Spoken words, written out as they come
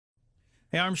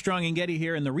Hey, Armstrong and Getty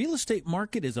here, and the real estate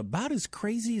market is about as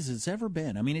crazy as it's ever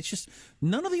been. I mean, it's just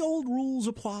none of the old rules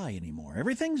apply anymore.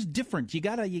 Everything's different. You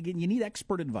need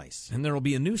expert advice. And there will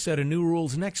be a new set of new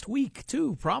rules next week,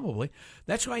 too, probably.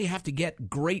 That's why you have to get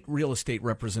great real estate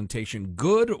representation.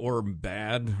 Good or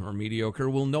bad or mediocre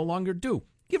will no longer do.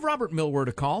 Give Robert Millward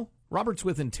a call. Robert's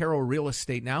with Intero Real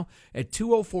Estate now at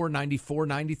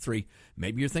 204-9493.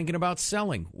 Maybe you're thinking about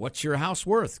selling. What's your house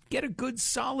worth? Get a good,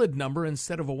 solid number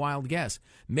instead of a wild guess.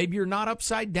 Maybe you're not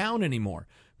upside down anymore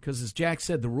because, as Jack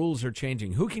said, the rules are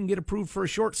changing. Who can get approved for a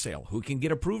short sale? Who can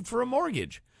get approved for a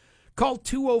mortgage? Call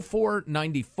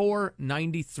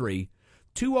 204-9493.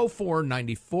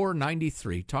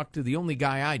 204-9493. Talk to the only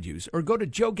guy I'd use. Or go to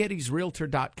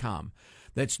joegettysrealtor.com.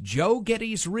 That's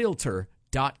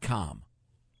joegettysrealtor.com.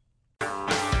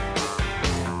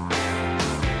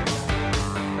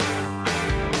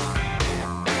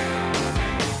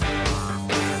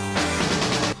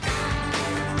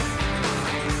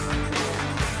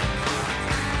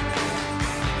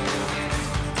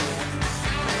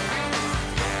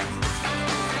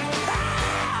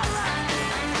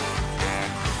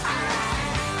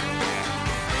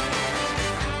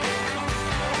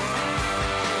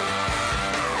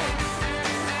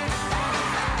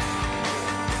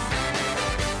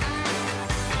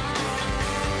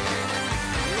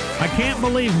 I can't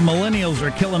believe millennials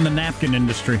are killing the napkin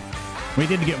industry. We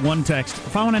did get one text.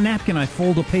 If I want a napkin, I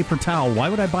fold a paper towel. Why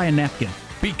would I buy a napkin?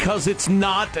 Because it's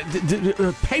not,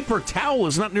 paper towel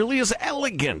is not nearly as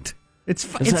elegant as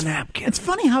a napkin. It's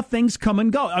funny how things come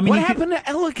and go. I mean, what happened to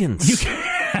elegance?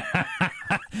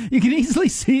 You can easily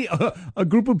see a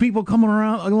group of people coming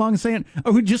along saying,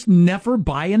 "Oh, who just never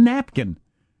buy a napkin."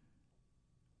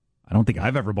 I don't think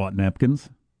I've ever bought napkins.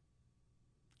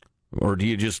 Or do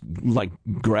you just,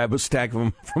 grab a stack of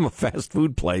them from a fast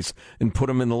food place and put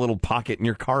them in the little pocket in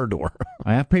your car door?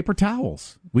 I have paper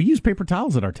towels. We use paper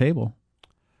towels at our table.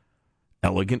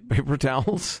 Elegant paper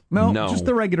towels? No, just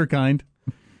the regular kind.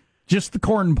 Just the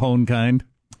corn pone kind.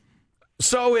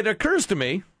 So it occurs to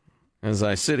me, as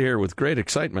I sit here with great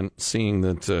excitement, seeing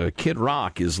that Kid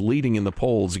Rock is leading in the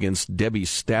polls against Debbie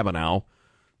Stabenow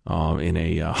in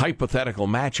a hypothetical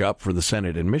matchup for the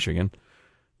Senate in Michigan,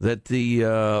 that the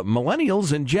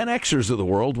Millennials and Gen Xers of the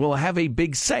world will have a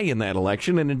big say in that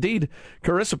election. And indeed,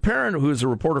 Charyssa Parent, who is a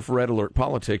reporter for Red Alert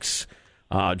Politics,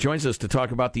 joins us to talk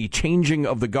about the changing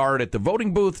of the guard at the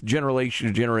voting booth,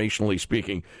 generationally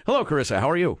speaking. Hello, Charyssa.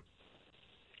 How are you?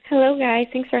 Hello, guys.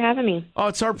 Thanks for having me. Oh,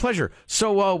 it's our pleasure.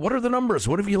 So what are the numbers?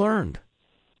 What have you learned?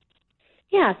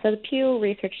 Yeah, so the Pew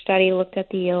Research study looked at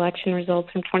the election results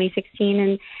from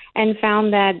 2016 and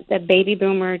found that the baby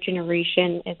boomer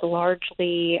generation is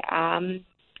largely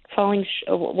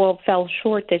fell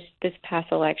short this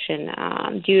past election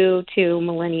due to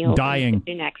millennials. Dying. And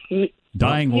Gen X.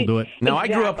 Dying will do it. Now, I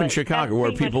grew up in Chicago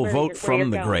where people vote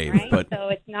from the grave. Right? But so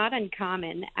it's not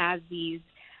uncommon as these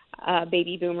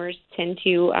baby boomers tend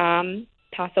to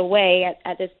pass away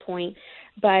at this point.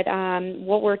 But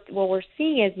what we're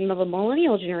seeing is the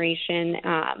millennial generation.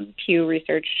 Pew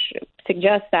Research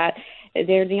suggests that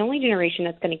they're the only generation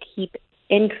that's going to keep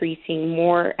increasing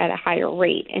more at a higher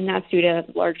rate, and that's due to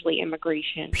largely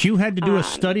immigration. Pew had to do a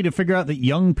study to figure out that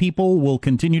young people will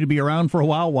continue to be around for a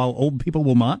while old people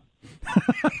will not.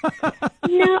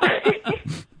 No.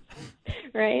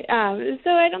 Right.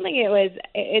 So I don't think it was.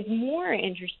 It's more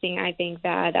interesting, I think,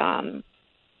 that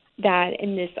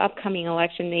in this upcoming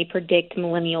election they predict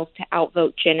millennials to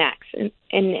outvote Gen X,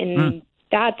 and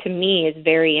that to me is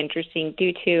very interesting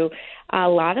due to a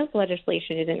lot of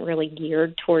legislation isn't really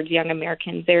geared towards young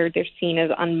Americans. They're seen as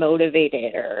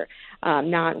unmotivated or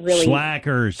not really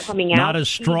slackers, coming out. Not as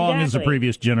strong as the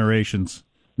previous generations,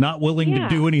 not willing to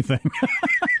do anything.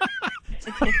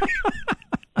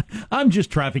 I'm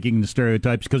just trafficking the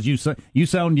stereotypes because you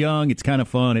sound young. It's kind of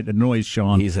fun. It annoys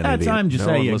Sean. He's an idiot. I'm just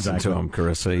saying. Listen to him,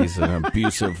 Charyssa. He's an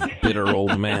abusive, bitter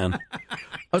old man.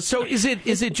 So is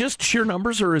it just sheer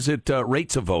numbers or is it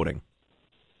rates of voting?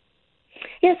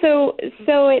 Yeah. So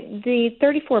the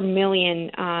 34 million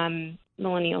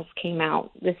millennials came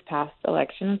out this past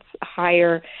election. It's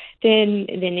higher than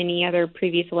any other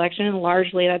previous election, and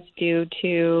largely that's due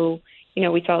to,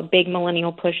 we saw a big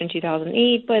millennial push in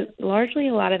 2008, but largely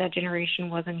a lot of that generation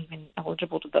wasn't even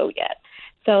eligible to vote yet.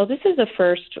 So this is the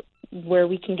first where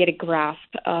we can get a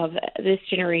grasp of this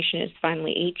generation is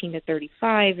finally 18 to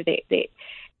 35.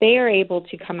 They are able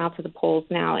to come out to the polls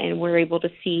now, and we're able to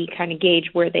see, kind of gauge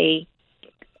where they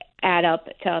add up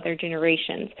to other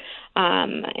generations.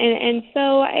 And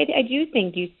so I do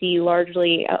think you see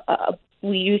largely,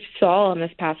 you saw in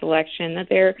this past election that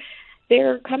they're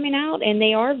coming out and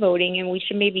they are voting, and we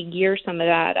should maybe gear some of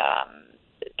that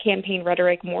campaign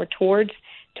rhetoric more towards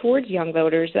young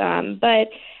voters. But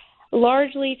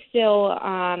largely still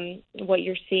what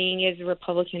you're seeing is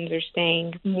Republicans are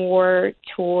staying more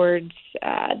towards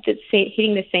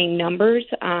hitting the same numbers,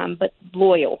 but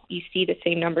loyal. You see the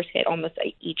same numbers hit almost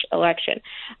each election,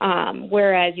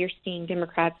 whereas you're seeing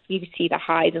Democrats, you see the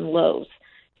highs and lows.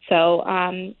 So,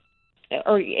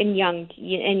 or in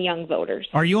young voters.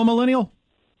 Are you a millennial?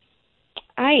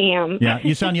 I am. Yeah,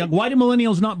 you sound young. Why do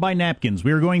millennials not buy napkins?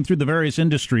 We were going through the various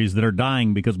industries that are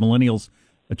dying because millennials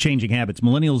are changing habits.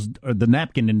 Millennials, the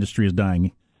napkin industry is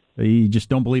dying. You just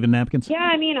don't believe in napkins? Yeah,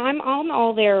 I mean, I'm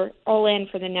all in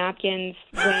for the napkins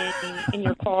when in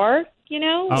your car, you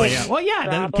know? Oh, yeah. Well, yeah,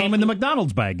 that came in the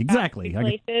McDonald's bag. Exactly.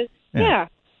 Places. Yeah.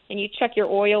 And you check your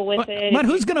oil with it. But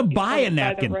who's going to buy a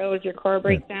napkin? The road, your car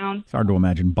breaks down. It's hard to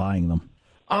imagine buying them.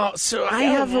 So I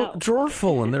have a drawer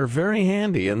full, and they're very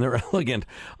handy, and they're elegant.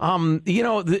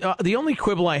 The only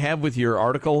quibble I have with your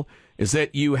article is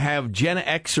that you have Gen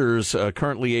Xers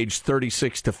currently aged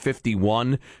 36 to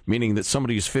 51, meaning that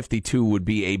somebody who's 52 would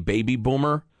be a baby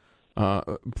boomer,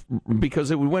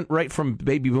 because we went right from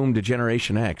baby boom to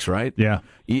Generation X, right? Yeah.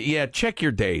 Yeah, check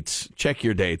your dates,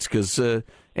 because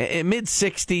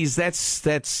mid-60s,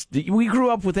 that's we grew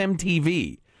up with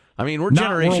MTV. I mean, we're not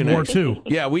Generation World X. War II.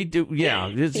 Yeah, we do. Yeah,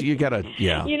 you gotta.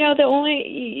 Yeah.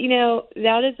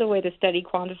 That is the way the study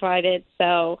quantified it.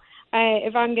 So,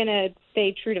 if I'm going to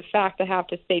stay true to fact, I have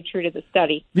to stay true to the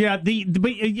study. Yeah,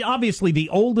 obviously the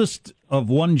oldest of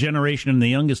one generation and the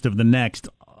youngest of the next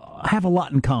have a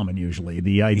lot in common. Usually,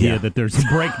 the idea that there's a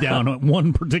breakdown on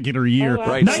one particular year. Oh,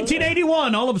 right.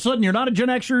 1981. All of a sudden, you're not a Gen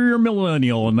Xer, you're a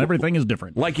millennial, and everything is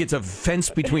different. Like it's a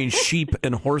fence between sheep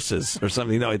and horses or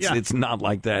something. No, it's not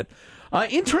like that.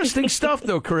 Interesting stuff,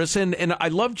 though, Charyssa, and I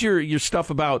loved your stuff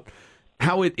about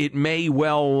how it may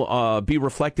well be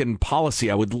reflected in policy.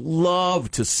 I would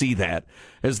love to see that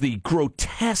as the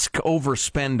grotesque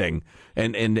overspending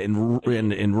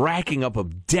and racking up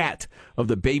of debt of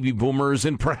the baby boomers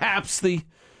and perhaps the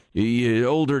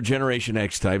older Generation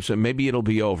X types. And maybe it'll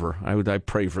be over. I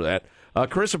pray for that.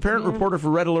 Charyssa Parent, reporter for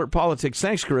Red Alert Politics.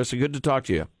 Thanks, Charyssa. Good to talk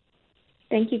to you.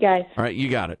 Thank you, guys. All right, you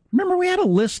got it. Remember, we had a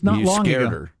list not long ago. You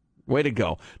scared her. Way to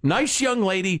go. Nice young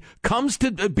lady comes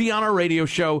to be on our radio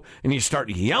show, and you start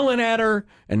yelling at her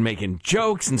and making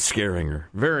jokes and scaring her.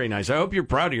 Very nice. I hope you're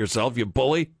proud of yourself, you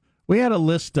bully. We had a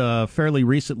list fairly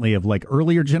recently of like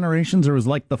earlier generations. There was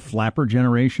like the flapper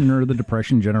generation or the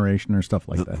depression generation or stuff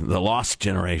like that. The lost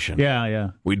generation. Yeah.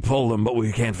 We'd pull them, but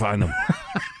we can't find them.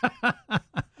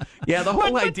 Yeah, the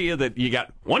whole idea that you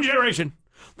got one generation,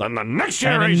 then the next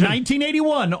generation. And in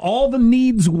 1981, all the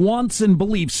needs, wants, and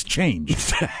beliefs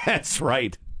changed. That's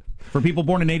right. For people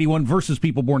born in 81 versus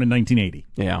people born in 1980.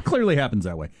 Yeah. Clearly happens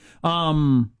that way.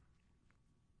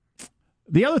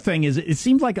 The other thing is, it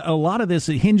seems like a lot of this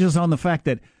hinges on the fact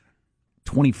that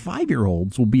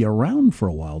 25-year-olds will be around for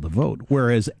a while to vote,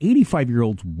 whereas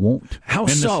 85-year-olds won't. How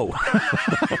so?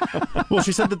 Well,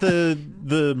 she said that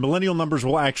the millennial numbers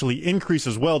will actually increase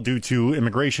as well due to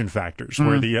immigration factors,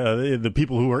 where the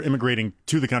people who are immigrating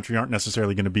to the country aren't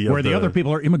necessarily going to be where the other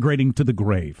people are immigrating to the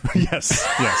grave. Yes,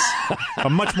 a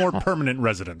much more permanent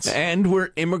residence. And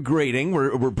we're immigrating.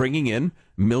 We're bringing in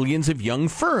millions of young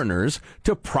foreigners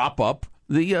to prop up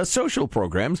the social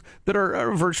programs that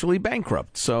are virtually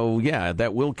bankrupt. So, yeah,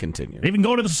 that will continue. Even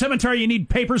go to the cemetery, you need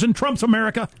papers in Trump's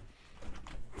America.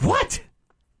 What?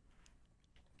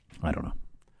 I don't know.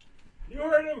 You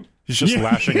heard him. He's just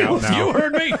lashing out now. You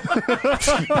heard me.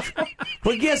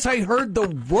 But yes, I heard the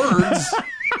words.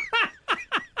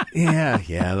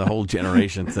 Yeah, the whole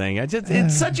generation thing.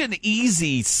 It's such an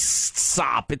easy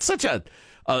sop. It's such a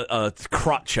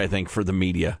crutch, I think, for the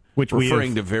media,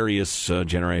 referring to various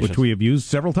generations. Which we have used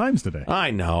several times today.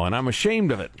 I know, and I'm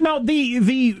ashamed of it. No,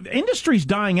 the industry's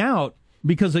dying out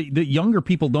because the younger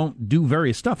people don't do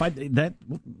various stuff. That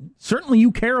certainly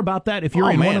you care about that if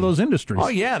you're in one of those industries. Oh,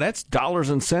 yeah, that's dollars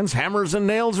and cents, hammers and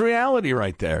nails reality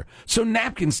right there. So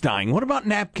napkins dying. What about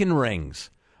napkin rings?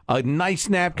 A nice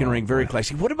napkin ring, very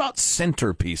classy. What about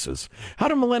centerpieces? How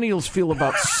do millennials feel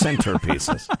about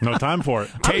centerpieces? No time for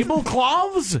it.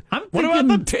 Tablecloths? What about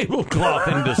the tablecloth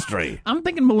industry? I'm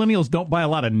thinking millennials don't buy a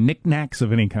lot of knickknacks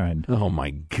of any kind. Oh, my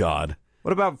God.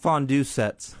 What about fondue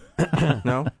sets?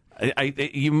 No?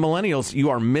 You millennials, you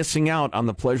are missing out on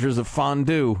the pleasures of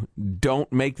fondue.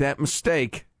 Don't make that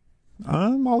mistake.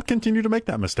 I'll continue to make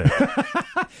that mistake.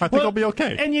 I think I'll be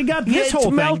okay. And you got this whole thing.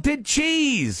 It's melted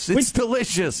cheese. It's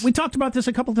delicious. We talked about this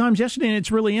a couple of times yesterday, and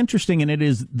it's really interesting, and it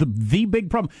is the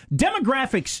big problem.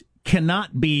 Demographics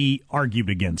cannot be argued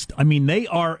against. I mean, they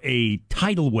are a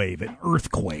tidal wave, an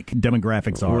earthquake.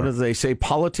 Demographics are. What do they say?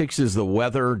 Politics is the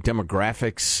weather.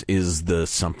 Demographics is the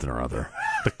something or other.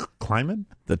 The climate?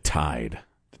 The tide.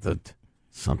 The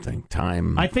something.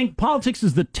 Time. I think politics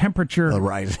is the temperature. The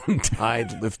rising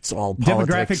tide lifts all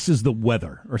politics. Demographics is the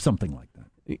weather or something like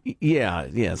that.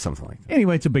 Yeah, something like that.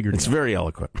 Anyway, it's a bigger deal. It's very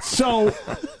eloquent. So...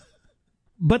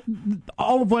 But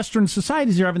all of Western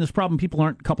societies are having this problem. People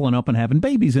aren't coupling up and having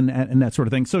babies and that sort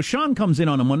of thing. So Sean comes in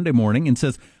on a Monday morning and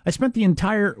says, I spent the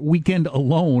entire weekend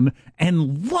alone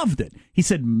and loved it. He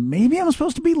said, maybe I'm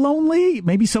supposed to be lonely.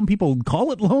 Maybe some people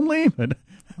call it lonely. But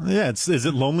yeah, is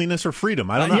it loneliness or freedom?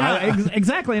 I don't know. Yeah,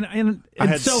 exactly. And I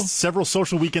had several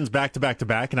social weekends back to back to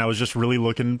back, and I was just really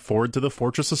looking forward to the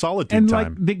Fortress of Solitude and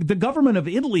time. Like the government of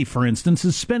Italy, for instance,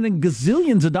 is spending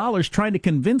gazillions of dollars trying to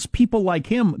convince people like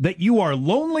him that you are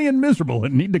lonely and miserable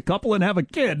and need to couple and have a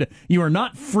kid. You are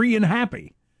not free and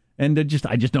happy. And I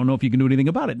just don't know if you can do anything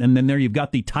about it. And then there you've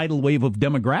got the tidal wave of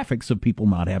demographics of people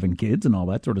not having kids and all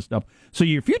that sort of stuff. So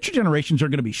your future generations are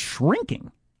going to be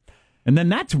shrinking. And then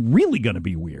that's really going to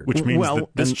be weird. Which means that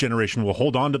this generation will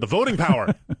hold on to the voting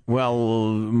power. Well,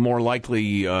 more likely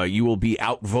you will be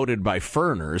outvoted by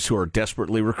foreigners who are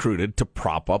desperately recruited to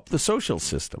prop up the social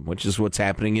system, which is what's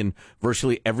happening in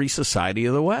virtually every society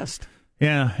of the West.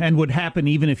 Yeah, and would happen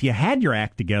even if you had your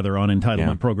act together on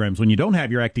entitlement programs. When you don't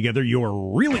have your act together,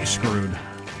 you're really screwed.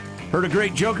 Heard a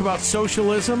great joke about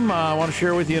socialism. I want to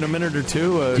share with you in a minute or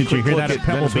two. Did you hear that at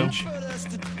Pebble Beach?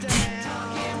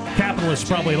 Capitalists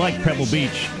probably like Pebble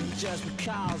Beach.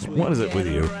 What is it with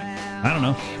you? I don't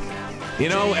know. You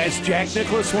know, as Jack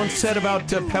Nicklaus once said about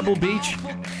Pebble Beach,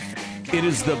 it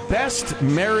is the best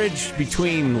marriage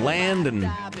between land and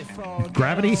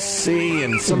gravity, sea,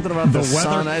 and something about the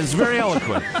sun. It's very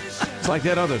eloquent. It's like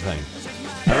that other thing.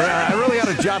 I really ought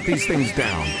to jot these things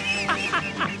down.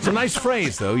 It's a nice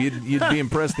phrase, though. You'd be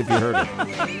impressed if you heard it.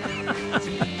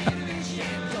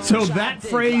 So that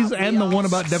phrase and the one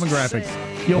about demographics,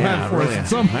 you'll have for us at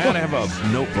some point. I ought to have a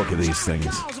notebook of these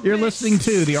things. You're listening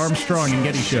to the Armstrong and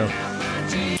Getty Show.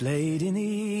 Late in the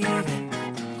evening,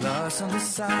 lost on the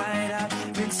side.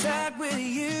 I've been sad with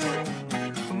you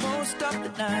for most of the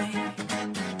night.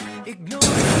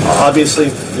 Obviously,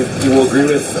 you will agree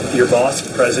with your boss,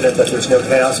 the president, that there's no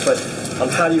chaos, but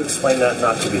how do you explain that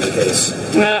not to be the case?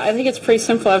 I think it's pretty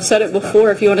simple. I've said it before.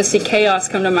 If you want to see chaos,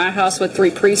 come to my house with 3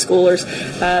 preschoolers.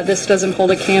 This doesn't hold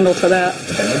a candle to that.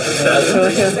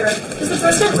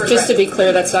 Just to be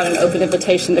clear, that's not an open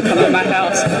invitation to come to my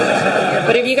house.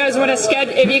 But if you guys want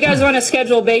to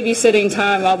schedule babysitting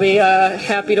time, I'll be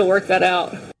happy to work that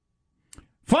out.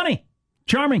 Funny,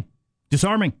 charming,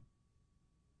 disarming,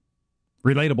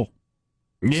 relatable.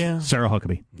 Yeah. Sarah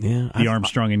Huckabee. Yeah. The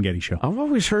Armstrong and Getty Show. I've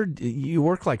always heard you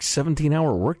work like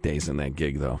 17-hour workdays in that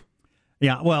gig, though.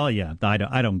 Yeah, well, yeah.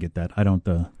 I don't get that. I don't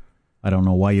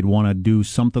know why you'd want to do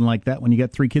something like that when you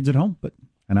got 3 kids at home,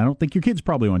 and I don't think your kids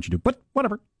probably want you to, but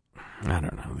whatever. I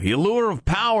don't know. The allure of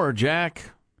power,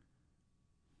 Jack.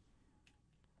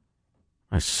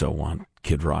 I so want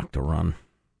Kid Rock to run.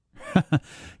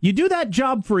 You do that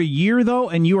job for a year, though,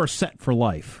 and you are set for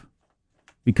life.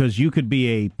 Because you could be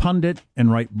a pundit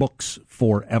and write books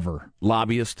forever.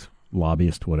 Lobbyist,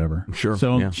 whatever. Sure.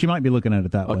 So she might be looking at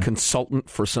it that way. A consultant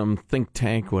for some think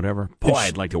tank, whatever. Boy,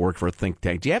 I'd like to work for a think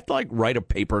tank. Do you have to write a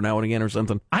paper now and again or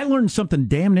something? I learned something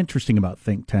damn interesting about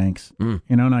think tanks. You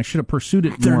know, and I should have pursued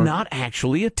it more. They're not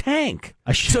actually a tank.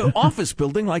 It's an office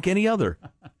building like any other.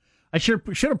 I should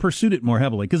have pursued it more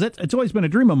heavily, because it's always been a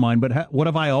dream of mine, but what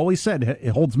have I always said? It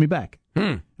holds me back.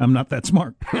 I'm not that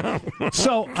smart.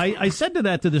 So I said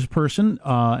to this person,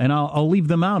 and I'll leave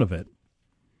them out of it.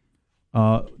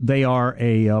 They are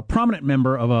a prominent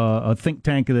member of a think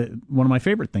tank, one of my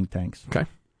favorite think tanks. Okay.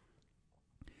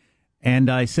 And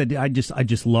I said,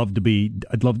 I'd love to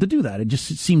do that. It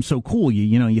seems so cool.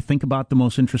 You think about the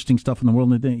most interesting stuff in the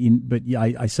world, but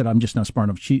I said, I'm just not smart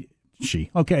enough.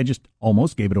 Okay, I just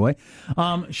almost gave it away.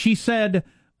 She said,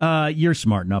 you're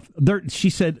smart enough. She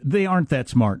said, they aren't that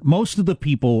smart. Most of the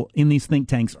people in these think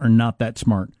tanks are not that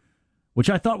smart, which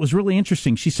I thought was really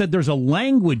interesting. She said there's a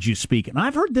language you speak, and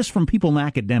I've heard this from people in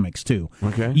academics, too.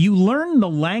 Okay. You learn the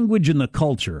language and the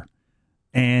culture,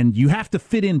 and you have to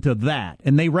fit into that,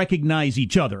 and they recognize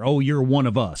each other. Oh, you're one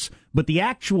of us. But the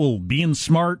actual being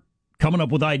smart, coming up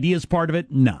with ideas part of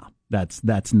it, nah.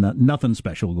 That's nothing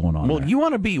special going on. Well, there. you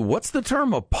want to be, what's the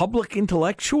term, a public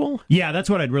intellectual? Yeah, that's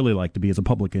what I'd really like to be, as a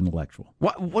public intellectual.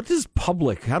 What is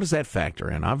public? How does that factor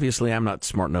in? Obviously, I'm not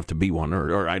smart enough to be one,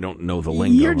 or I don't know the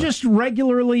lingo. You're just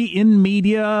regularly in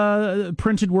media,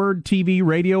 printed word, TV,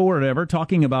 radio, or whatever,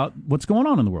 talking about what's going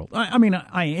on in the world. I mean,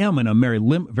 I am in a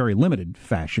very limited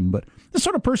fashion, but the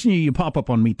sort of person you pop up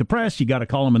on Meet the Press, you got a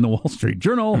column in the Wall Street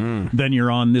Journal, then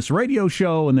you're on this radio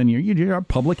show, and then you're a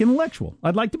public intellectual.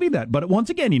 I'd like to be that. But once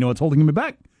again, you know what's holding me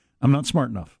back? I'm not smart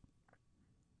enough.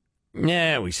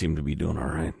 Yeah, we seem to be doing all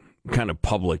right. Kind of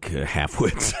public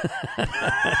half-wits.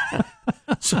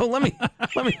 So let me.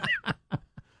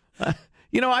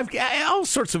 I've got all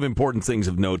sorts of important things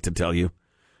of note to tell you.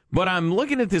 But I'm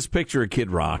looking at this picture of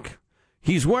Kid Rock.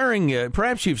 He's wearing,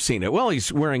 perhaps you've seen it. Well,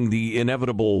 he's wearing the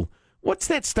inevitable, what's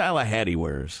that style of hat he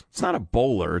wears? It's not a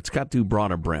bowler. It's got too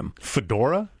broad a brim.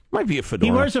 Fedora? Might be a fedora.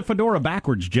 He wears a fedora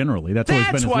backwards generally. That's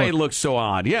why it looks so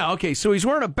odd. Yeah, okay. So he's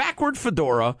wearing a backward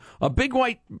fedora, a big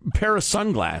white pair of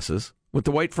sunglasses with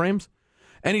the white frames,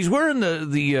 and he's wearing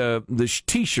the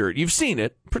T-shirt. You've seen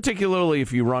it, particularly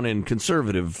if you run in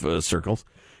conservative circles.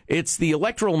 It's the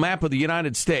electoral map of the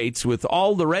United States with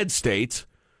all the red states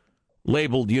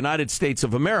labeled United States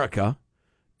of America.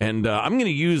 And I'm going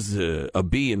to use a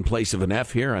B in place of an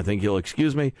F here. I think you'll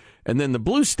excuse me. And then the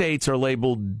blue states are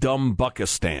labeled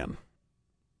Dumbuckistan.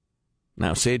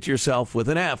 Now say it to yourself with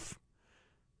an F.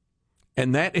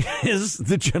 And that is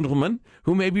the gentleman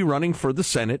who may be running for the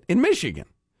Senate in Michigan.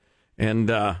 And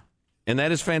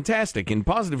that is fantastic. And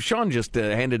Positive Sean just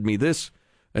handed me this.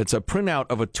 It's a printout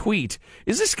of a tweet.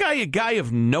 Is this guy a guy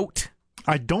of note?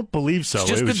 I don't believe so. It's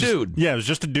just a dude. Yeah, it was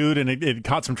just a dude, and it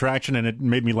caught some traction, and it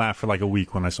made me laugh for like a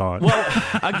week when I saw it.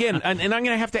 Well, again, and I'm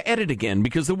going to have to edit again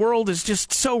because the world is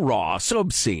just so raw, so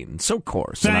obscene, so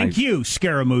coarse. Thank you,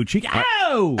 Scaramucci.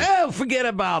 Oh, forget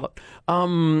about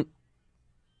it.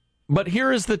 But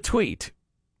here is the tweet.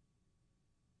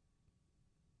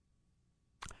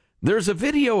 There's a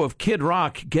video of Kid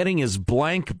Rock getting his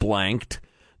blank blanked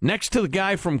next to the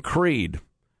guy from Creed.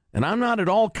 And I'm not at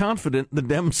all confident the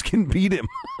Dems can beat him.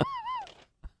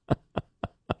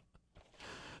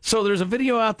 So there's a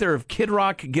video out there of Kid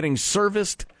Rock getting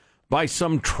serviced by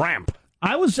some tramp.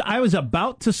 I was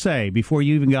about to say, before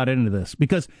you even got into this,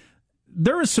 because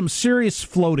there was some serious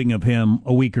floating of him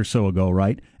a week or so ago,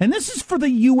 right? And this is for the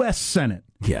U.S. Senate.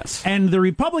 Yes. And the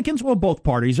Republicans, well, both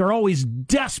parties, are always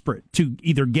desperate to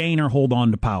either gain or hold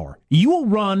on to power. You will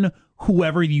run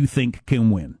whoever you think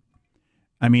can win.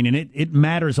 I mean, and it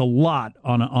matters a lot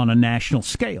on a national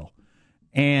scale.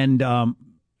 And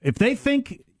if they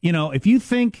think, if you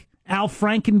think Al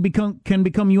Franken can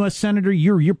become U.S. Senator,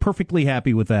 you're perfectly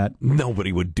happy with that.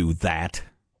 Nobody would do that.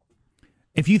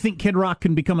 If you think Kid Rock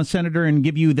can become a senator and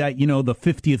give you that, the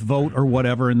 50th vote or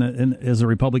whatever as a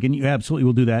Republican, you absolutely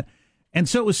will do that. And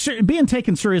so it was being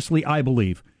taken seriously, I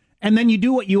believe. And then you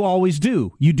do what you always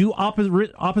do. You do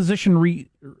opposition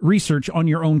research on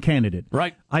your own candidate.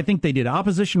 Right. I think they did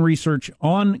opposition research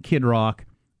on Kid Rock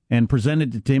and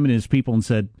presented it to him and his people and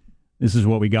said, this is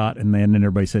what we got. And then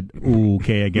everybody said,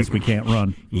 okay, I guess we can't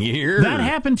run. Yeah. That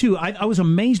happened to, I was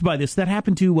amazed by this. That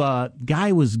happened to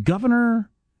guy was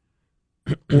governor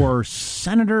or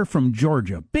senator from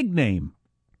Georgia. Big name.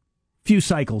 A few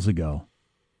cycles ago.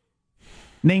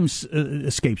 Names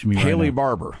escapes me right now. Haley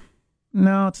Barbour.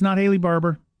 No, it's not Haley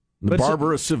Barbour. The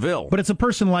Barber of Seville. But it's a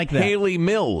person like that. Haley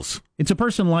Mills. It's a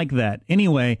person like that.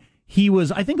 Anyway,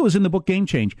 I think it was in the book Game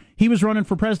Change. He was running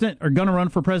for president or going to run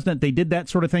for president. They did that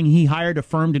sort of thing. He hired a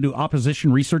firm to do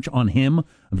opposition research on him.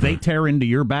 They tear into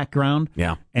your background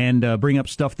and bring up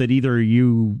stuff that either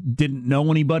you didn't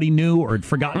know anybody knew or had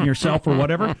forgotten yourself or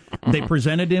whatever. They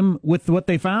presented him with what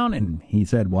they found, and he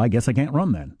said, well, I guess I can't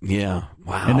run then. Yeah.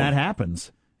 Wow. And that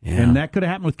happens. Yeah. And that could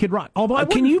have happened with Kid Rock. Although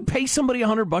can you pay somebody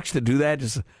 $100 to do that?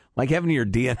 Just like having your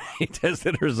DNA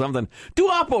tested or something. Do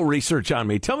Oppo research on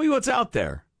me. Tell me what's out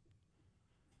there.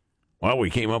 Well,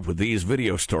 we came up with these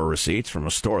video store receipts from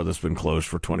a store that's been closed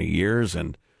for 20 years,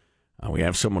 and we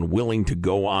have someone willing to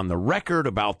go on the record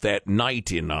about that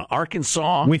night in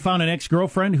Arkansas. We found an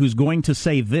ex-girlfriend who's going to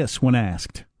say this when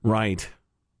asked. Right.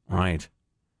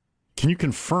 Can you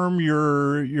confirm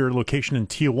your location in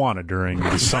Tijuana during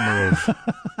the summer of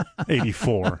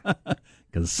 '84?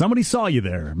 Because somebody saw you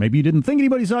there. Maybe you didn't think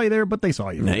anybody saw you there, but they saw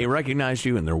you. They recognized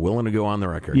you, and they're willing to go on the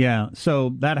record. Yeah,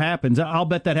 so that happens. I'll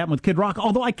bet that happened with Kid Rock,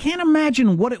 although I can't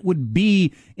imagine what it would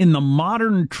be in the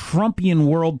modern Trumpian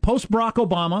world post-Barack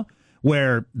Obama,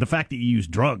 where the fact that you use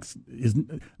drugs,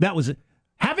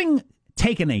 having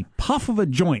taken a puff of a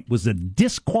joint was a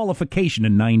disqualification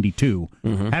in 92.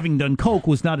 Mm-hmm. Having done coke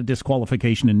was not a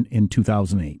disqualification in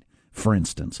 2008. for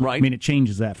instance. Right. I mean, it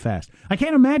changes that fast. I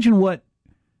can't imagine what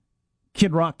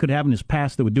Kid Rock could have in his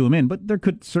past that would do him in, but there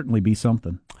could certainly be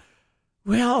something.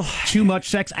 Well, too much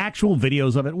sex, actual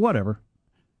videos of it, whatever.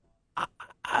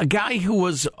 A guy who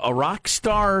was a rock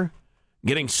star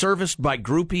getting serviced by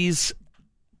groupies,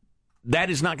 that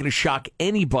is not going to shock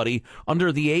anybody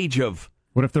under the age of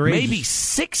what if their age maybe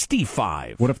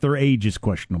 65. What if their age is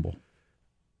questionable?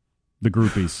 The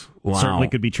groupies. Wow. Certainly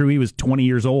could be true. He was 20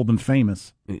 years old and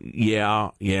famous.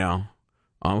 Yeah.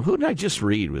 Who did I just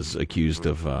read was accused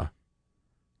of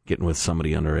getting with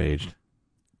somebody underage?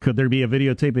 Could there be a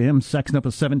videotape of him sexing up a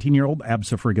 17-year-old?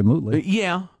 Abso-friggin-lutely.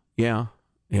 Yeah.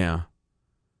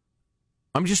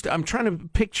 I'm trying to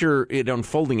picture it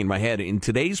unfolding in my head in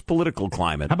today's political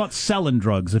climate. How about selling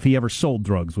drugs, if he ever sold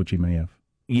drugs, which he may have?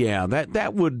 Yeah,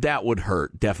 that would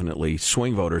hurt, definitely,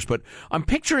 swing voters. But I'm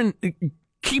picturing,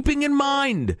 keeping in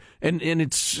mind, and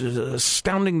it's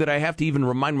astounding that I have to even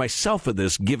remind myself of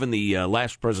this, given the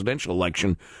last presidential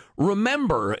election.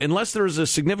 Remember, unless there is a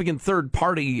significant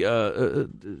third-party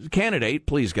candidate,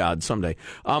 please God, someday,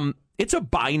 it's a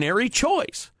binary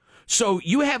choice. So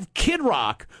you have Kid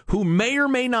Rock, who may or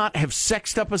may not have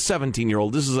sexed up a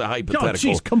 17-year-old. This is a hypothetical. No,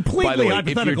 she's completely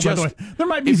hypothetical, by the way. There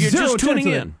might be if you're zero just tuning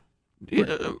chance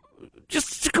in,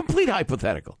 just a complete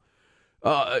hypothetical.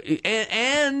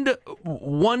 And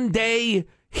one day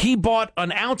he bought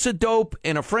an ounce of dope,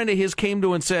 and a friend of his came to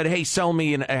him and said, "Hey, sell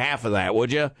me a half of that,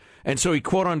 would you?" And so he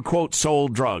quote unquote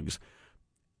sold drugs.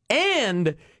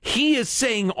 And he is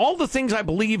saying all the things I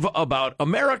believe about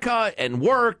America and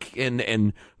work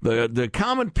and the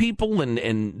common people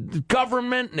and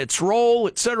government and its role,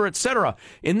 et cetera, et cetera.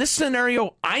 In this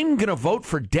scenario, I'm going to vote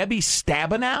for Debbie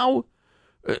Stabenow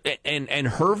and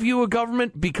her view of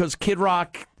government because Kid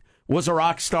Rock was a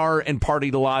rock star and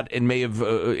partied a lot and may have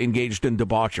engaged in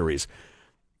debaucheries.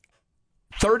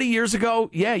 30 years ago,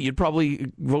 yeah, you'd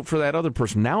probably vote for that other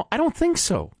person. Now, I don't think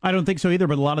so. I don't think so either,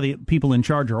 but a lot of the people in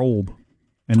charge are old,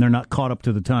 and they're not caught up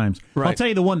to the times. Right. I'll tell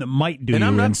you the one that might do you in.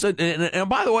 And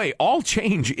by the way, all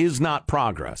change is not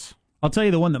progress. I'll tell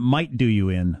you the one that might do you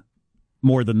in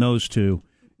more than those two.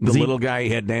 The little guy he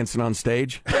had dancing on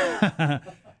stage?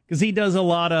 Because he does a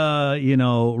lot of,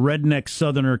 redneck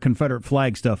Southerner Confederate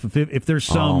flag stuff. If there's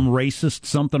some racist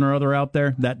something or other out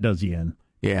there, that does you in.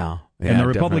 Yeah. And the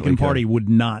Republican Party would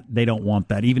not, they don't want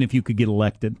that, even if you could get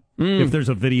elected. If there's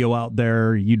a video out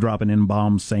there, you dropping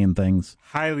N-bombs, saying things.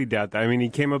 Highly doubt that. I mean, he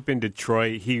came up in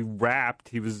Detroit, he rapped,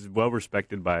 he was well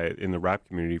respected in the rap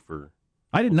community for...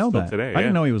 I didn't know that. Today, I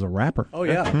didn't know he was a rapper. Oh,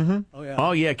 yeah. Mm-hmm. Oh, yeah.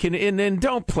 Oh, yeah. And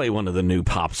don't play one of the new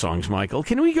pop songs, Michael.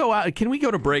 Can we go out? Can we go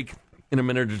to break in a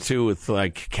minute or two with,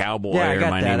 like, Cowboy or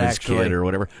My Name is Kid or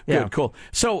whatever? Yeah. Good, cool.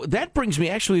 So that brings me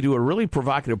actually to a really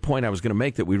provocative point I was going to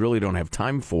make that we really don't have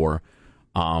time for.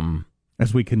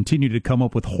 As we continue to come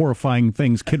up with horrifying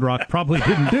things Kid Rock probably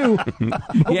didn't do.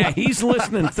 Yeah, he's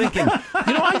listening, thinking,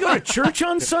 I go to church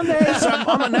on Sundays.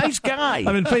 I'm a nice guy. I've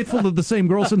been faithful to the same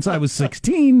girl since I was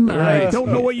 16. Right. I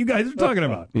don't know what you guys are talking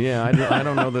about. Yeah, I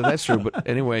don't know that that's true. But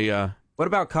anyway. What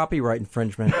about copyright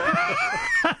infringement?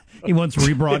 He once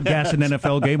rebroadcast an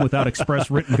NFL game without express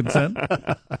written consent.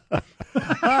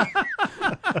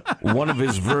 One of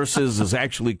his verses is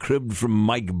actually cribbed from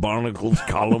Mike Barnacle's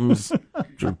columns,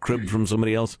 or cribbed from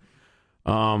somebody else.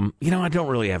 I don't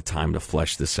really have time to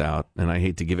flesh this out, and I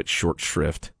hate to give it short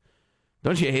shrift.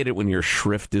 Don't you hate it when your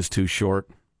shrift is too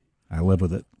short? I live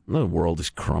with it. The world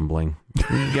is crumbling.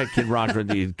 You got Kid Rock,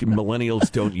 the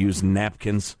millennials don't use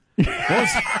napkins.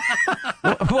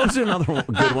 What was another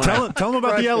good one? Tell them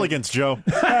about the elegance, Joe.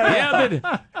 Yeah,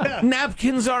 but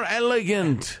napkins are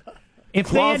elegant.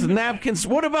 Cloth napkins.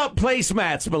 What about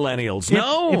placemats, millennials?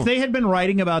 No? If they had been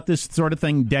writing about this sort of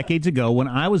thing decades ago when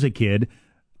I was a kid,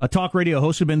 a talk radio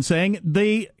host had been saying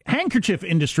the handkerchief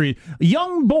industry,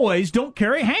 young boys don't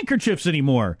carry handkerchiefs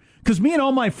anymore. Because me and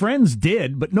all my friends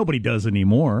did, but nobody does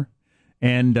anymore.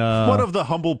 And what of the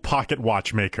humble pocket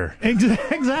watchmaker?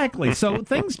 Exactly. So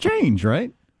things change,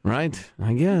 right? Right,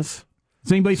 I guess.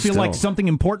 Does anybody feel like something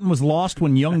important was lost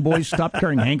when young boys stopped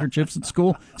carrying handkerchiefs at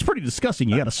school? It's pretty disgusting.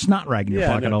 You got a snot rag in your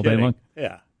pocket all day long.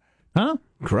 Yeah. Huh?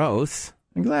 Gross.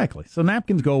 Exactly. So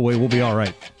napkins go away. We'll be all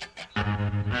right.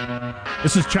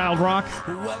 This is Child Rock.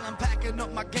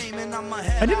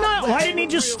 Why didn't he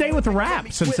just stay with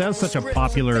rap since that's such a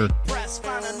popular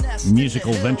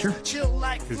musical venture?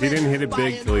 Because he didn't hit it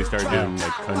big till he started doing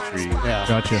like country. Yeah.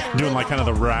 Gotcha. Doing like kind of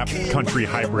the rap country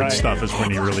hybrid stuff is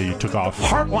when he really took off.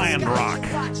 Heartland rock.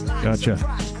 Gotcha.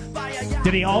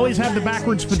 Did he always have the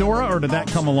backwards fedora, or did that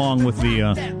come along with the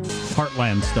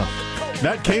Heartland stuff?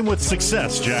 That came with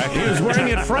success, Jack. He was wearing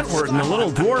it frontward, and the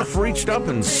little dwarf reached up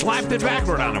and slapped it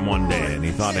backward on him one day, and he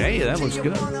thought, hey, that looks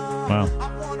good.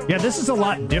 Wow. Yeah, this is a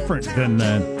lot different than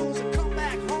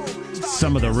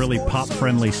some of the really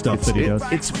pop-friendly stuff that he does.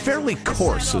 It's fairly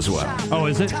coarse as well. Oh,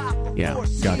 is it? Yeah.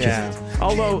 Gotcha. Yeah.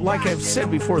 Although, like I've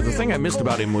said before, the thing I missed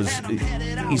about him was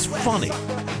he's funny.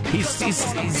 His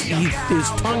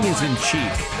tongue is in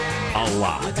cheek a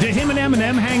lot. Did him and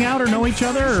Eminem hang out or know each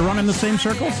other or run in the same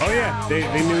circles? Oh, yeah. They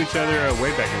knew each other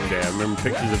way back in the day. I remember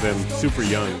pictures of them super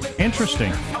young.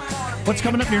 Interesting. What's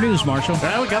coming up in your news, Marshall?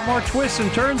 Well, we got more twists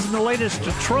and turns in the latest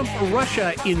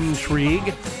Trump-Russia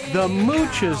intrigue. The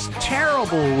Mooch's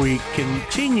terrible week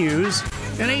continues,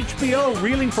 and HBO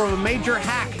reeling from a major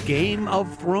hack. Game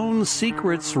of Thrones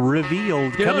secrets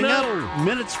revealed. Coming up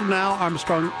minutes from now,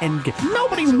 Armstrong and Getty.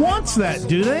 Nobody wants that,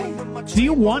 do they? Do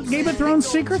you want Game of Thrones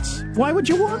secrets? Why would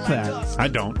you want that? I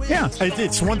don't. Yeah.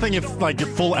 It's one thing if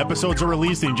full episodes are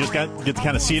released and you just get to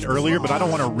kind of see it earlier, but I don't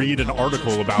want to read an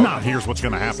article about here's what's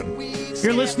going to happen.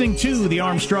 You're listening to the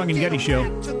Armstrong and Getty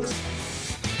Show.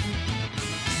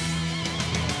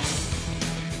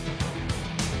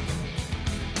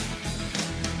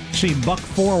 See, Buck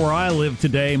 4 where I live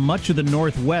today, much of the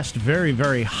Northwest very,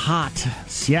 very hot.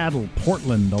 Seattle,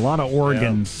 Portland, a lot of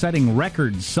Oregon setting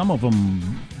records, some of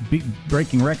them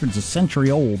breaking records a century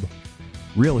old.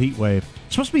 Real heat wave.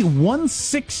 It's supposed to be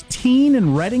 116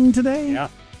 in Redding today? Yeah.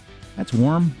 That's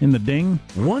warm in the ding.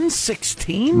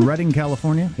 116? Redding,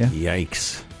 California. Yeah.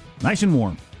 Yikes. Nice and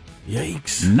warm.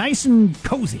 Yikes. Nice and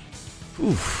cozy.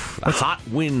 Oof. A hot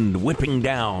wind whipping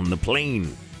down the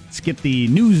plain. Let's get the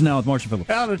news now with Marshall Phillips.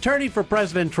 Well, an attorney for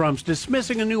President Trump's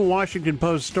dismissing a new Washington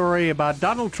Post story about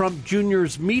Donald Trump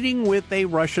Jr.'s meeting with a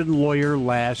Russian lawyer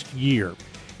last year.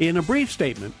 In a brief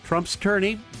statement, Trump's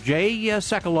attorney, Jay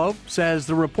Sekulow, says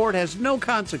the report has no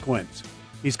consequence.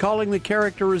 He's calling the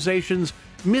characterizations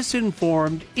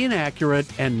misinformed, inaccurate,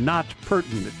 and not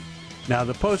pertinent. Now,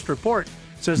 the Post report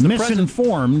says the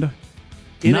misinformed,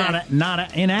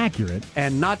 not inaccurate,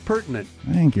 and not pertinent.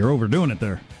 I think you're overdoing it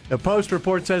there. The Post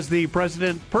report says the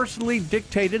president personally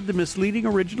dictated the misleading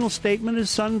original statement his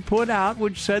son put out,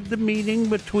 which said the meeting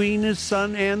between his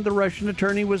son and the Russian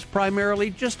attorney was primarily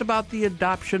just about the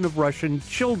adoption of Russian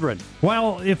children.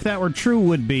 Well, if that were true,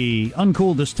 would be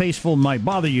uncool, distasteful, might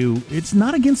bother you. It's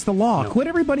not against the law. No. Quit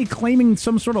everybody claiming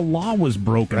some sort of law was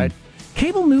broken. Right.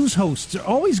 Cable news hosts are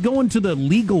always going to the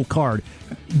legal card.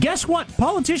 Guess what?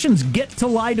 Politicians get to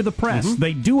lie to the press. Mm-hmm.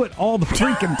 They do it all the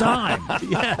freaking time.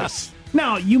 Yes.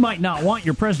 Now, you might not want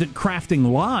your president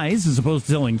crafting lies as opposed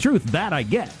to telling truth. That I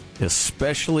get.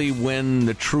 Especially when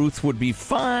the truth would be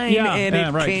fine and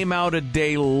it came out a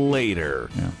day later.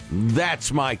 Yeah.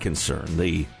 That's my concern.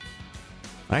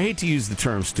 I hate to use the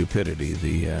term stupidity,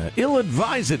 the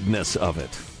ill-advisedness of it.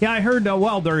 Yeah, I heard,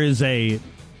 there is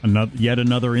yet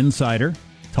another insider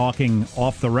talking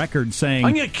off the record saying,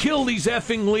 I'm going to kill these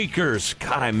effing leakers.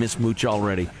 God, I miss Mooch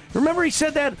already. Remember he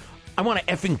said that? I want to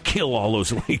effing kill all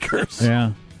those leakers.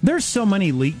 Yeah. There's so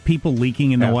many people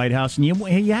leaking in the White House, and you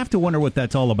have to wonder what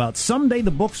that's all about. Someday the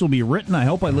books will be written. I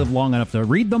hope I live long enough to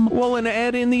read them. Well, and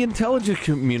add in the intelligence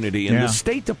community and the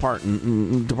State Department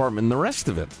and the rest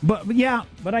of it. But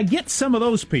I get some of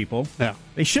those people. Yeah.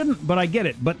 They shouldn't, but I get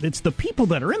it. But it's the people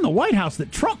that are in the White House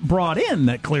that Trump brought in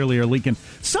that clearly are leaking.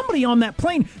 Somebody on that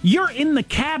plane, you're in the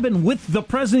cabin with the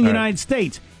President of the United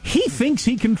States. He thinks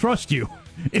he can trust you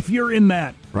if you're in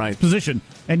that position,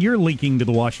 and you're leaking to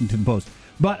the Washington Post.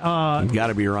 But got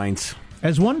to be right.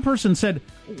 As one person said,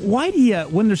 why do you,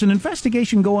 when there's an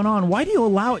investigation going on, why do you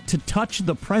allow it to touch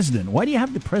the president? Why do you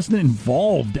have the president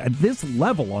involved at this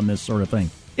level on this sort of thing,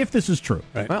 if this is true?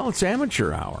 Right. Well, it's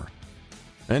amateur hour.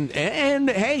 And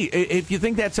hey, if you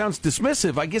think that sounds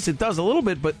dismissive, I guess it does a little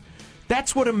bit, but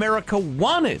that's what America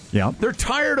wanted. Yeah. They're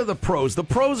tired of the pros. The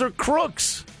pros are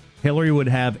crooks. Hillary would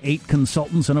have 8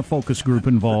 consultants and a focus group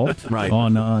involved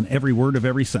on every word of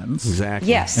every sentence. Exactly.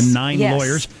 Yes. And 9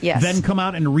 lawyers. Yes. Then come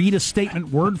out and read a statement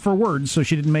word for word so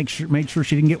she didn't make sure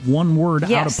she didn't get one word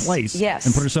out of place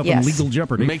and put herself in legal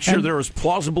jeopardy. Make sure there was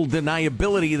plausible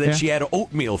deniability that she had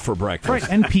oatmeal for breakfast.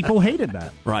 Right, and people hated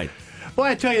that. Right. Well,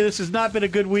 I tell you, this has not been a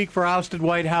good week for ousted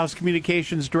White House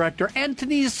Communications Director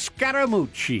Anthony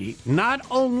Scaramucci. Not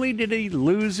only did he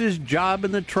lose his job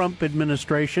in the Trump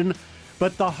administration,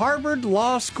 but the Harvard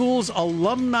Law School's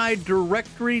alumni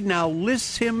directory now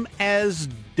lists him as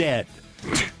dead.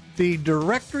 The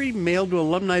directory mailed to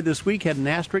alumni this week had an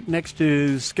asterisk next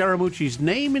to Scaramucci's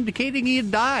name indicating he had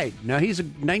died. Now, he's a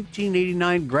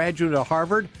 1989 graduate of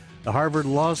Harvard. The Harvard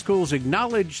Law School's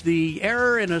acknowledged the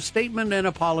error in a statement and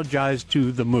apologized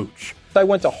to the mooch. I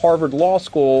went to Harvard Law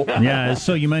School. Yeah,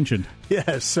 so you mentioned.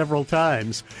 Yes, several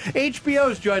times.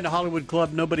 HBO's joined a Hollywood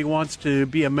club nobody wants to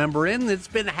be a member in. It's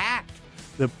been hacked.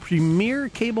 the premier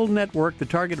cable network, the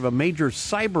target of a major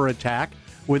cyber attack,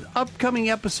 with upcoming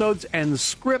episodes and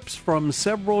scripts from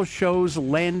several shows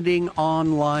landing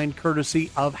online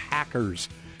courtesy of hackers.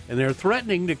 And they're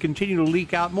threatening to continue to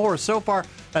leak out more. So far,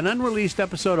 an unreleased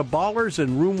episode of Ballers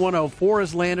and Room 104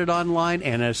 has landed online,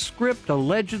 and a script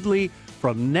allegedly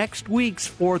from next week's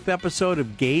 4th episode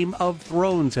of Game of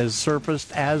Thrones has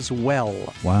surfaced as well.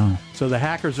 Wow. So the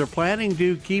hackers are planning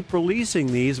to keep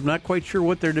releasing these. I'm not quite sure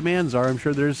what their demands are. I'm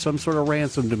sure there's some sort of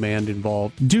ransom demand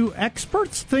involved. Do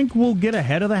experts think we'll get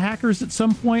ahead of the hackers at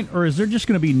some point, or is there just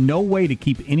going to be no way to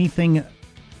keep anything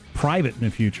private in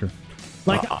the future?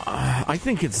 Like, I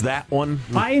think it's that one.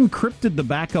 I encrypted the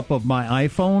backup of my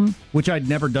iPhone, which I'd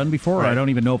never done before. Right. I don't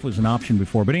even know if it was an option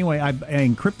before. But anyway, I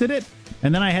encrypted it,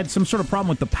 and then I had some sort of problem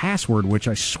with the password, which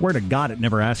I swear to God it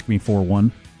never asked me for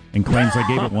one, and claims I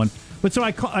gave it one. But so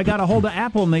I got a hold of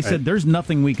Apple, and they said, there's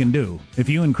nothing we can do. If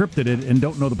you encrypted it and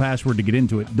don't know the password to get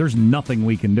into it, there's nothing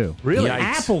we can do. Really? Yikes.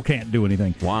 Apple can't do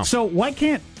anything. Wow. So why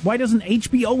doesn't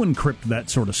HBO encrypt that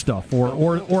sort of stuff,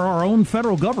 or our own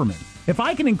federal government? If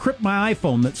I can encrypt my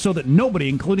iPhone so that nobody,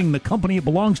 including the company it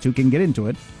belongs to, can get into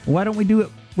it, why don't we do it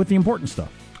with the important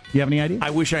stuff? Do you have any idea? I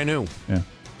wish I knew. Yeah.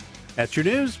 That's your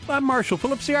news. I'm Marshall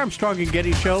Phillips, the Armstrong and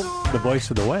Getty Show, the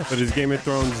voice of the West. But is Game of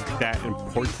Thrones that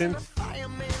important?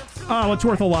 Oh, it's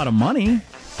worth a lot of money.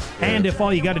 And if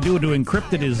all you got to do to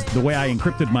encrypt it is the way I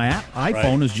encrypted my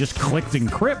iPhone is just clicked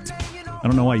encrypt. I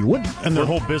don't know why you wouldn't. And their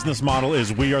whole business model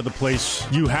is, we are the place,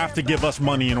 you have to give us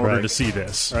money in order to see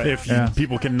this. Right. If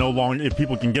people can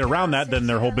get around that, then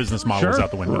their whole business model is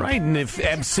out the window. Right, and if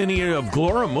Abyssinia of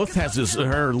Gloramuth has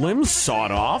her limbs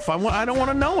sawed off, I don't want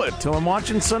to know it till I'm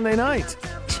watching Sunday night.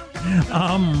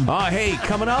 Hey,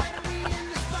 coming up,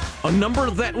 a number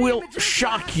that will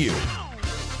shock you.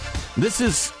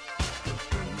 It's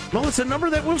a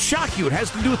number that will shock you. It has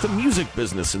to do with the music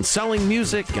business and selling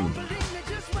music and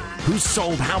who's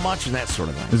sold how much and that sort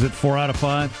of thing. Is it 4 out of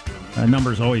 5? That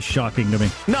number's always shocking to me.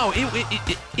 No,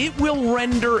 it will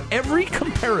render every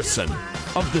comparison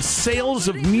of the sales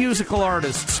of musical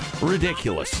artists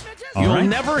ridiculous. You'll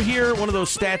never hear one of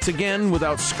those stats again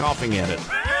without scoffing at it.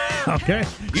 Okay.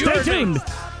 Stay tuned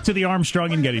to the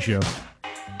Armstrong and Getty Show.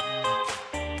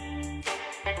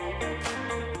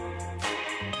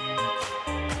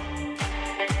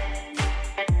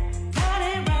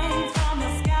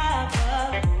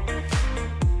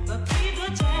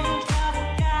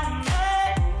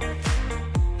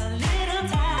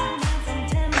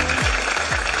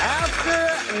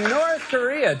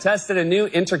 Korea tested a new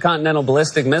intercontinental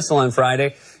ballistic missile on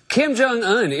Friday. Kim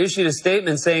Jong-un issued a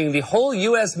statement saying the whole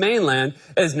U.S. mainland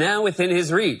is now within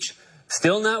his reach.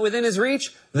 Still not within his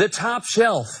reach? The top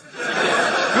shelf.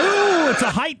 Ooh, it's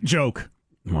a height joke.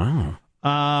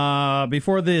 Wow.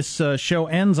 Before this show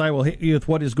ends, I will hit you with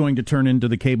what is going to turn into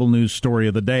the cable news story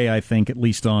of the day, I think, at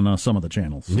least on some of the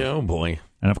channels. Oh, boy.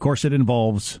 And, of course, it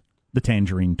involves the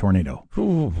Tangerine Tornado.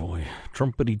 Oh, boy.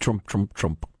 Trumpety, trump, trump,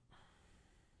 trump.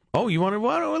 Oh, you want to?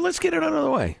 Well, let's get it out of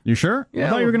the way. You sure? Yeah. I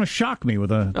thought you were going to shock me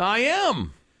with a... I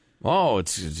am. Oh,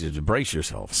 it's brace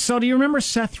yourself. So do you remember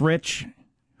Seth Rich,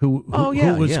 who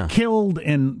was killed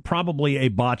in probably a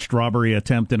botched robbery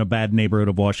attempt in a bad neighborhood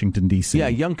of Washington, D.C.? Yeah,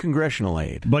 young congressional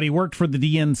aide. But he worked for the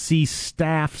DNC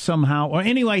staff somehow. Or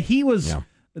anyway, he was...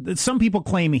 Yeah. Some people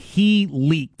claim he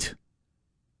leaked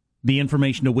the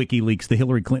information to WikiLeaks, the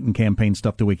Hillary Clinton campaign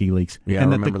stuff to WikiLeaks. Yeah,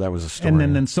 and I remember that was a story.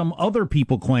 And then some other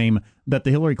people claim that the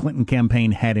Hillary Clinton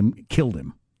campaign had killed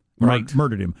him,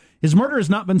 murdered him. His murder has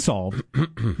not been solved.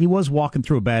 He was walking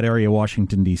through a bad area of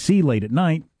Washington, D.C. late at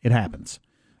night. It happens.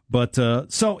 But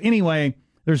so anyway,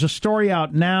 there's a story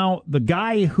out now. The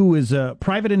guy who is a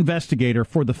private investigator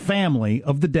for the family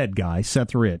of the dead guy,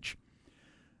 Seth Rich,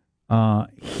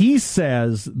 he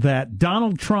says that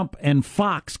Donald Trump and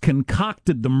Fox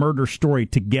concocted the murder story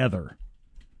together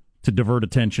to divert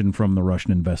attention from the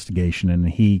Russian investigation, and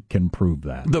he can prove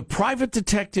that. The private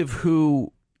detective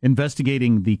who...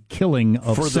 investigating the killing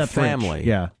of for Seth the family. Rich.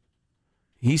 Yeah.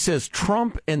 He says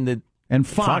Trump and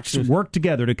Fox worked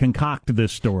together to concoct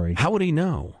this story. How would he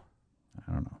know?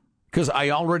 I don't know. Because I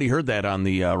already heard that on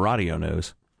the radio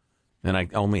news, and I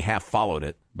only half followed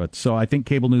it. But so I think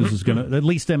cable news is going to, at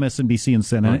least MSNBC and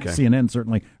CNN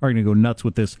certainly are going to go nuts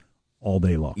with this all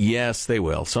day long. Yes, they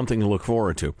will. Something to look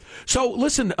forward to. So,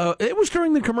 listen, it was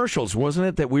during the commercials, wasn't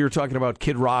it, that we were talking about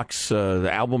Kid Rock's the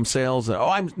album sales? It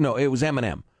was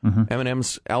Eminem. Mm-hmm.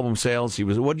 Eminem's album sales.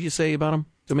 What did you say about him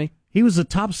to me? He was the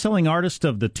top-selling artist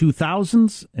of the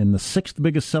 2000s and the sixth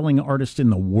biggest-selling artist in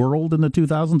the world in the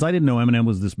 2000s. I didn't know Eminem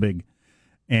was this big.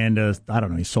 And, I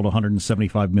don't know, he sold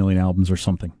 175 million albums or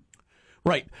something.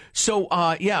 Right. So,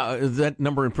 that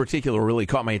number in particular really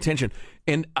caught my attention.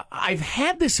 And I've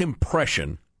had this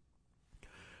impression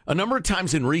a number of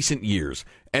times in recent years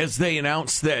as they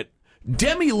announced that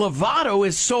Demi Lovato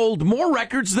has sold more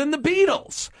records than the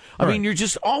Beatles. I mean, you're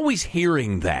just always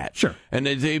hearing that. Sure. And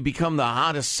they become the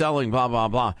hottest selling, blah, blah,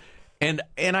 blah. And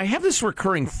I have this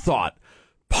recurring thought,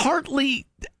 partly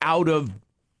out of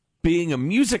being a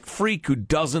music freak who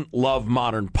doesn't love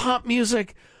modern pop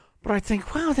music, but I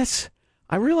think, wow,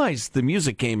 I realize the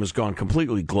music game has gone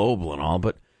completely global and all,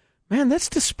 but man, that's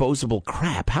disposable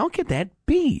crap. How could that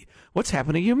be? What's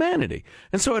happened to humanity?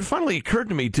 And so it finally occurred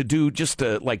to me to do just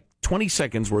 20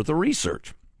 seconds worth of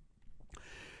research.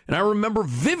 And I remember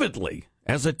vividly,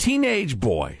 as a teenage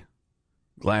boy,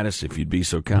 Gladys, if you'd be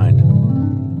so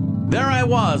kind, there I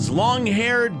was,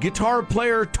 long-haired guitar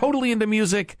player, totally into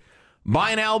music,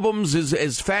 buying albums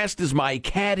as fast as my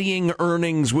caddying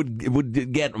earnings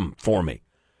would get them for me.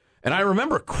 And I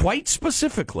remember quite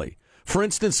specifically, for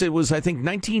instance, it was, I think,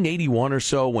 1981 or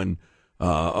so when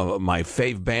my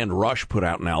fave band Rush put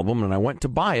out an album, and I went to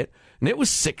buy it, and it was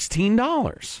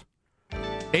 $16.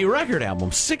 A record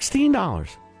album, $16.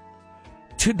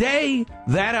 Today,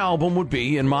 that album would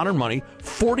be, in modern money,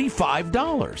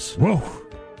 $45. Whoa.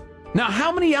 Now,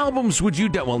 how many albums would you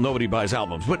well, nobody buys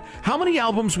albums, but how many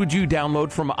albums would you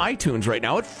download from iTunes right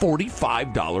now at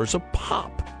 $45 a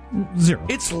pop? 0.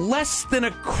 It's less than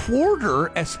a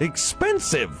quarter as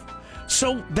expensive.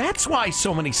 So that's why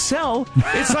so many sell.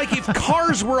 It's like if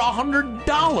cars were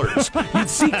 $100, you'd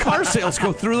see car sales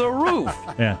go through the roof.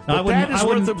 Yeah, but that is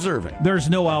worth observing. There's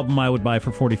no album I would buy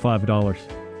for $45.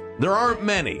 There aren't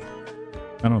many.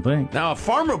 I don't think. Now, a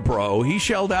Pharma Bro, he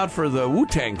shelled out for the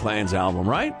Wu-Tang Clan's album,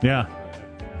 right? Yeah.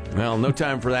 Well, no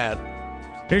time for that.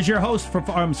 Here's your host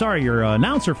your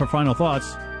announcer for Final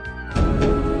Thoughts.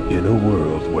 In a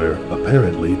world where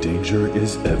apparently danger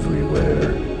is everywhere,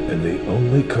 and the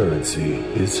only currency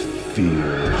is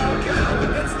fear.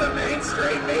 It's the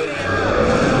mainstream media!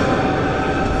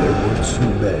 There were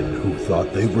two men who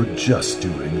thought they were just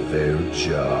doing their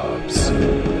jobs.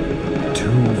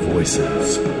 Two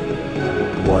voices.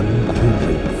 One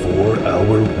grueling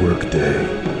 4-hour workday.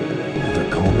 The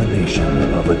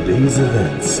culmination of a day's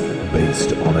events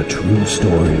based on a true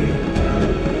story.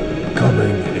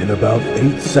 Coming in about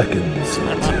 8 seconds.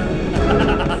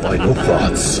 Final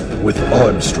Thoughts with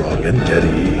Armstrong and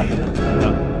Getty.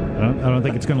 I don't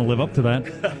think it's going to live up to that.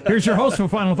 Here's your host for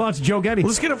Final Thoughts, Joe Getty.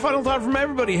 Let's get a final thought from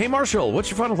everybody. Hey, Marshall, what's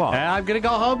your final thought? I'm going to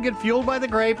go home, get fueled by the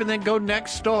grape, and then go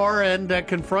next door and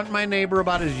confront my neighbor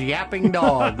about his yapping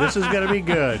dog. This is going to be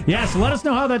good. Yes, let us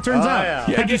know how that turns out.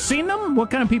 Yeah. Have you seen them? What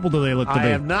kind of people do they look to be? I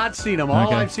have not seen them.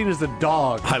 All I've seen is the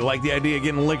dog. I like the idea of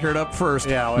getting liquored up first.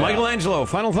 Yeah, Michelangelo,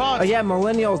 final thought?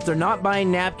 Millennials, they're not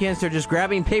buying napkins. They're just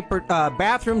grabbing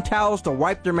bathroom towels to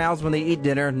wipe their mouths when they eat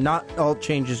dinner. Not all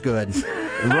change is good.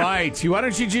 Right. Why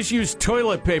don't you just use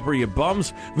toilet paper, you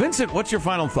bums? Vincent, what's your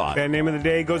final thought? Band name of the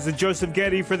day goes to Joseph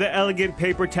Getty for the elegant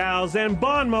paper towels, and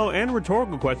Bonmo and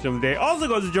rhetorical question of the day also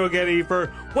goes to Joe Getty for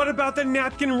what about the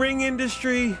napkin ring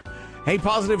industry? Hey,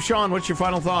 Positive Sean, what's your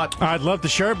final thought? I'd love to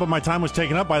share it, but my time was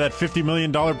taken up by that $50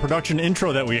 million production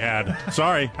intro that we had.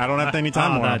 Sorry, I don't have any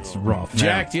time more. That's rough.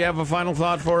 Jack, do you have a final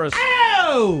thought for us?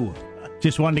 Ow!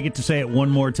 Just wanted to get to say it one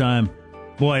more time.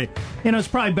 Boy, it's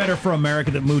probably better for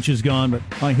America that Mooch is gone, but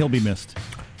he'll be missed.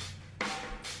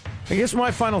 I guess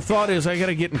my final thought is I got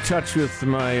to get in touch with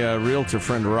my realtor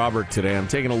friend Robert today. I'm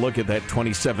taking a look at that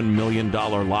 $27 million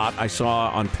lot I saw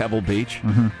on Pebble Beach.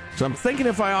 Mm-hmm. So I'm thinking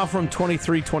if I offer him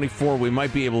 23, 24, we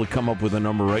might be able to come up with a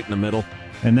number right in the middle.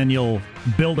 And then you'll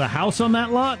build a house on that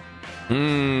lot?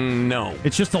 No.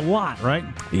 It's just a lot, right?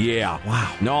 Yeah.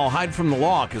 Wow. No, I'll hide from the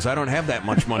law because I don't have that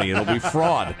much money. It'll be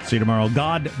fraud. See you tomorrow.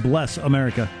 God bless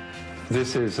America.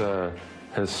 This is a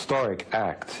historic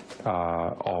act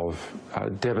of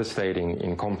devastating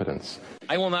incompetence.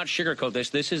 I will not sugarcoat this.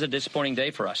 This is a disappointing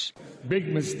day for us. Big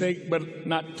mistake, but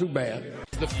not too bad.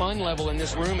 The fun level in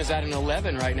this room is at an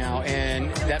 11 right now, and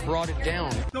that brought it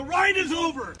down. The ride is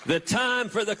over. The time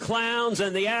for the clowns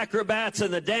and the acrobats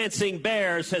and the dancing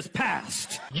bears has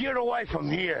passed. Get away from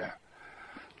here.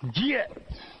 Get.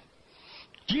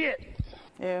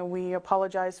 And we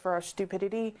apologize for our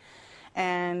stupidity,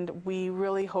 and we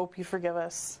really hope you forgive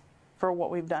us for what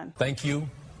we've done. Thank you,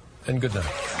 and good night.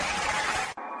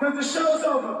 Because the show's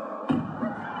over.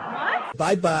 What?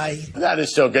 Bye-bye. That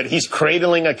is so good. He's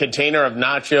cradling a container of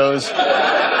nachos.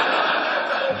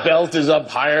 Belt is up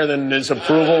higher than his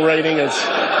approval rating. Just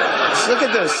look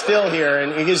at this still here.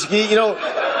 And like if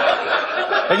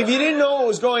you didn't know what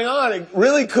was going on, it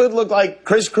really could look like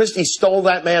Chris Christie stole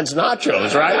that man's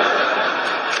nachos, right?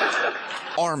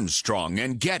 Armstrong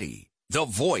and Getty. the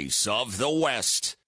voice of the West.